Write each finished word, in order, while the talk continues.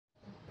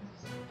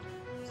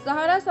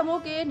सहारा समूह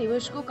के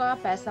निवेशकों का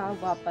पैसा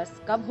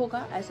वापस कब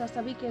होगा, ऐसा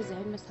सभी के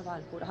जहन में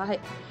सवाल हो रहा है।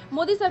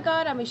 मोदी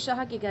सरकार अमित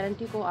शाह की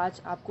गारंटी को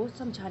आज आपको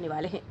समझाने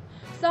वाले हैं।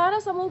 सहारा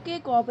समूह के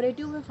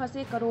कोऑपरेटिव में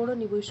फंसे करोड़ों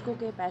निवेशकों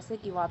के पैसे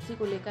की वापसी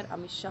को लेकर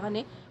अमित शाह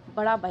ने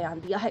बड़ा बयान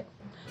दिया है।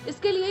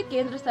 इसके लिए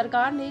केंद्र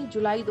सरकार ने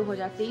जुलाई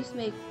 2023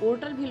 में एक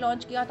पोर्टल भी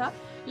लॉन्च किया था।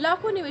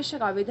 लाखों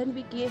निवेशक आवेदन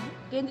भी किए हैं।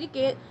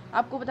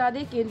 आपको बता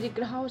दें, केंद्रीय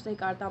गृह और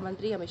सहकारिता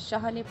मंत्री अमित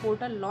शाह ने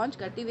पोर्टल लॉन्च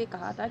करते हुए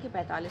कहा था कि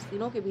 45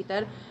 दिनों के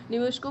भीतर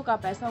निवेशकों का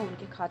पैसा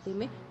उनके खाते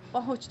में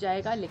पहुंच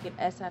जाएगा, लेकिन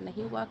ऐसा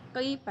नहीं हुआ।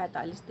 कई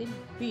 45 दिन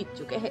बीत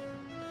चुके हैं।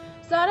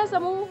 सहारा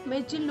समूह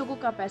में जिन लोगों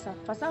का पैसा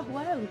फंसा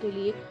हुआ है उनके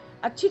लिए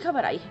अच्छी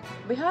खबर आई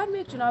है। बिहार में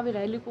एक चुनावी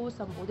रैली को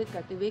संबोधित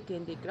करते हुए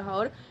केंद्रीय गृह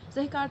और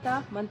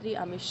सहकारिता मंत्री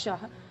अमित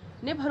शाह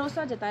ने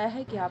भरोसा जताया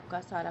है कि आपका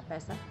सारा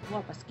पैसा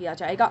वापस किया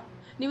जाएगा।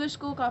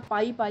 निवेशकों का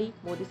पाई पाई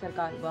मोदी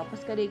सरकार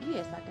वापस करेगी,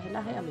 ऐसा कहना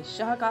है अमित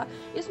शाह का।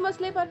 इस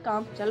मसले पर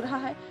काम चल रहा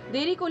है।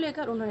 देरी को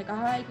लेकर उन्होंने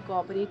कहा है कि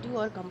कोऑपरेटिव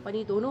और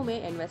कंपनी दोनों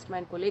में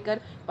इन्वेस्टमेंट को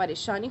लेकर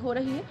परेशानी हो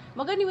रही है,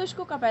 मगर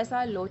निवेशकों का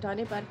पैसा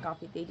लौटाने पर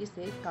काफी तेजी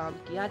से काम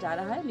किया जा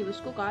रहा है।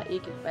 निवेशकों का एक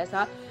एक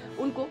पैसा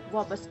उनको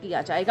वापस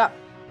किया जाएगा।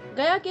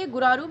 गया के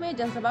गुरारू में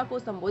जनसभा को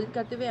संबोधित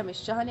करते हुए अमित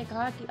शाह ने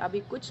कहा कि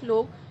अभी कुछ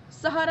लोग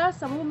सहारा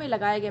समूह में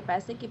लगाए गए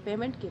पैसे की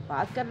पेमेंट की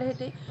बात कर रहे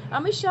थे।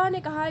 अमित शाह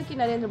ने कहा है कि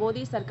नरेंद्र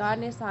मोदी सरकार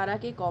ने सहारा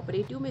के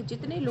कोऑपरेटिव में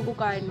जितने लोगों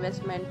का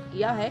इन्वेस्टमेंट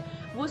किया है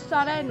वो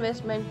सारा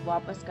इन्वेस्टमेंट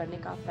वापस करने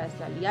का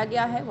फैसला लिया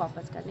गया है,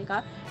 वापस करने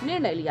का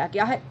निर्णय लिया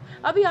गया है।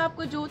 अभी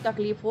आपको जो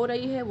तकलीफ हो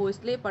रही है वो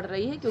इसलिए पड़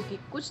रही है क्योंकि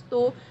कुछ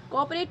तो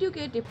कोऑपरेटिव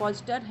के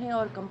डिपॉजिटर हैं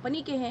और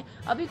कंपनी के हैं।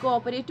 अभी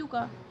कोऑपरेटिव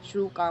का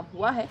शुरू काम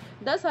हुआ है,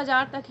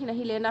 10,000 तक ही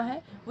नहीं लेना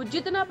है, वो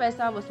जितना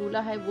पैसा वसूला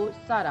है वो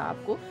सारा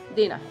आपको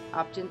देना है।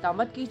 आप चिंता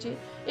मत कीजिए,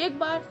 एक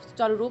बार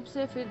चालू रूप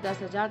से फिर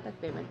 10,000 तक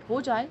पेमेंट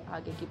हो जाए,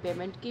 आगे की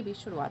पेमेंट की भी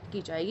शुरुआत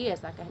की जाएगी,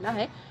 ऐसा कहना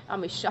है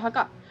अमित शाह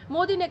का।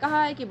 मोदी ने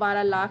कहा है कि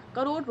 12 लाख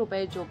करोड़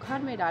रुपए जो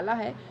घर में डाला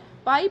है,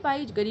 पाई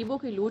पाई गरीबों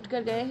की लूट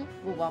कर गए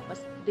हैं, वो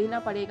वापस देना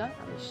पड़ेगा।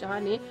 अमित शाह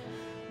ने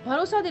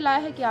भरोसा दिलाया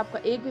है कि आपका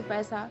एक भी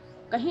पैसा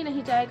कहीं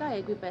नहीं जाएगा,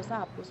 एक भी पैसा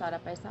आपको सारा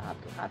पैसा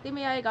आपके खाते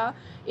में आएगा।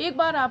 एक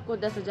बार आपको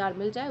 10,000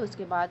 मिल जाए,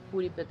 उसके बाद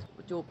पूरी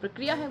जो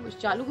प्रक्रिया है वो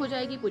चालू हो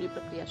जाएगी, पूरी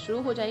प्रक्रिया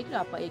शुरू हो जाएगी,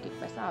 आपका एक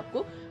एक पैसा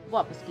आपको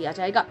वापस किया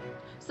जाएगा।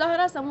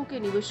 सहारा समूह के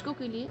निवेशकों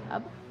के लिए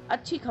अब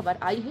अच्छी खबर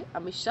आई है।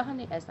 अमित शाह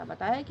ने ऐसा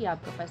बताया कि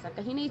आपका पैसा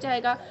कहीं नहीं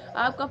जाएगा,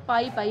 आपका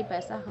पाई पाई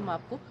पैसा हम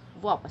आपको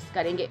वापस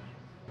करेंगे।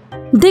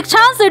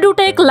 दीक्षांश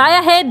एडुटेक लाया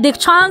है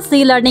दीक्षांश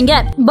ई लर्निंग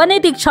ऐप। बने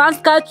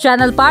दीक्षांश का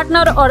चैनल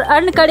पार्टनर और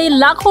अर्न करें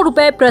लाखों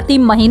रुपए प्रति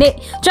महीने।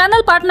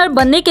 चैनल पार्टनर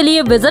बनने के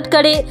लिए विजिट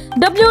करें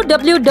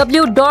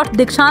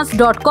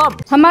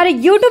www.dikshansh.com। हमारे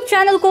YouTube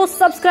चैनल को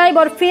सब्सक्राइब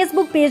और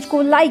Facebook पेज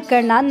को लाइक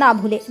करना ना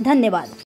भूलें। धन्यवाद।